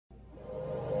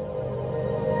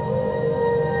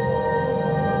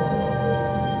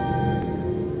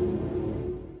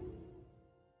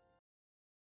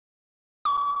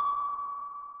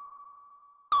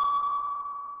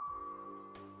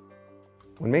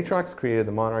When Matrox created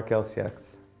the Monarch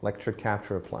LCS lecture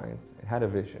capture appliance, it had a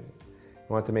vision.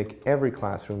 We wanted to make every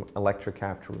classroom a lecture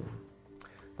capture room.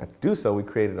 Now, to do so, we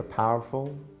created a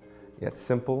powerful, yet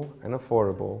simple and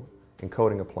affordable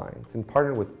encoding appliance and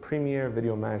partnered with premier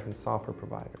video management software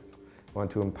providers. We want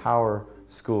to empower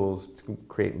schools to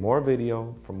create more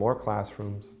video for more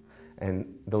classrooms and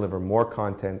deliver more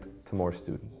content to more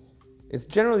students. It's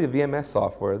generally the VMS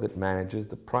software that manages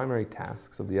the primary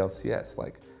tasks of the LCS,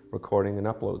 like recording and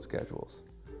upload schedules.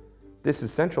 This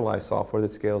is centralized software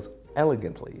that scales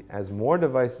elegantly as more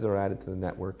devices are added to the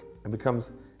network and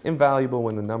becomes invaluable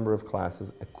when the number of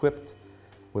classes equipped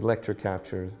with lecture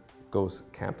capture goes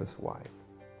campus-wide.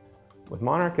 With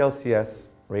Monarch LCS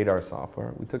Radar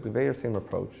software, we took the very same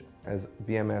approach as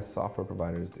VMS software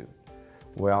providers do.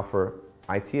 We offer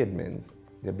IT admins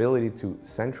the ability to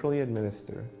centrally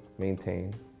administer,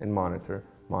 maintain, and monitor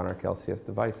Monarch LCS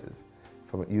devices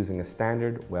from using a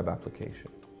standard web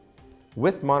application.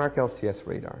 With Monarch LCS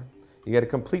Radar, you get a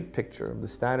complete picture of the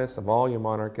status of all your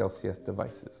Monarch LCS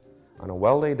devices on a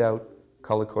well-laid-out,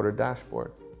 color-coded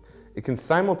dashboard. It can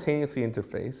simultaneously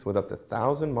interface with up to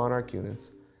 1,000 Monarch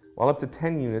units, while up to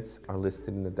 10 units are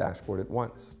listed in the dashboard at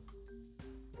once.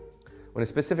 When a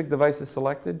specific device is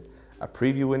selected, a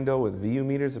preview window with VU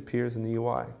meters appears in the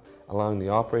UI, allowing the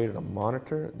operator to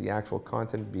monitor the actual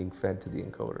content being fed to the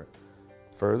encoder.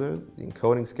 Further, the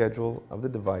encoding schedule of the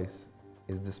device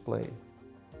is displayed.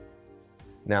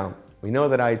 Now, we know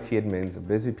that IT admins are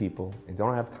busy people and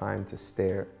don't have time to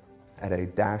stare at a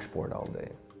dashboard all day.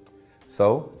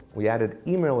 So, we added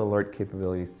email alert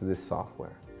capabilities to this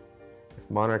software.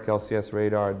 If Monarch LCS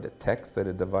Radar detects that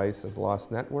a device has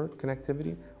lost network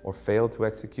connectivity or failed to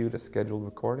execute a scheduled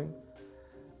recording,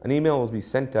 an email will be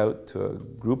sent out to a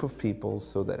group of people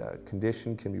so that a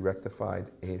condition can be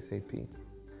rectified ASAP.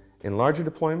 In larger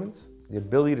deployments, the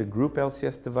ability to group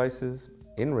LCS devices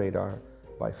in Radar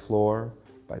by floor,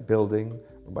 by building,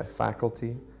 or by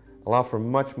faculty allow for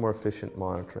much more efficient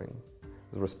monitoring.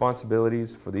 The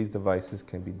responsibilities for these devices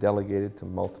can be delegated to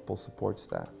multiple support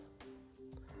staff.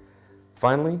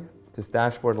 Finally, this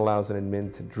dashboard allows an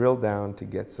admin to drill down to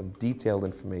get some detailed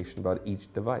information about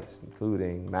each device,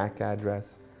 including MAC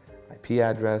address, IP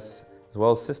address, as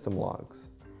well as system logs.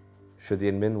 Should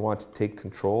the admin want to take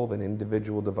control of an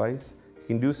individual device, he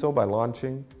can do so by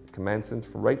launching the command center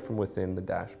right from within the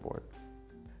dashboard.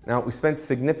 Now, we spent a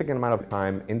significant amount of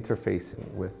time interfacing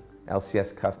with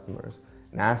LCS customers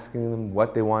and asking them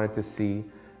what they wanted to see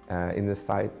in this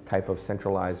type of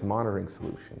centralized monitoring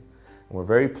solution. And we're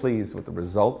very pleased with the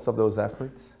results of those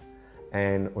efforts,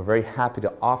 and we're very happy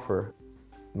to offer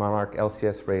Monarch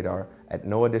LCS Radar at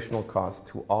no additional cost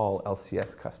to all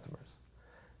LCS customers.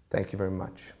 Thank you very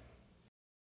much.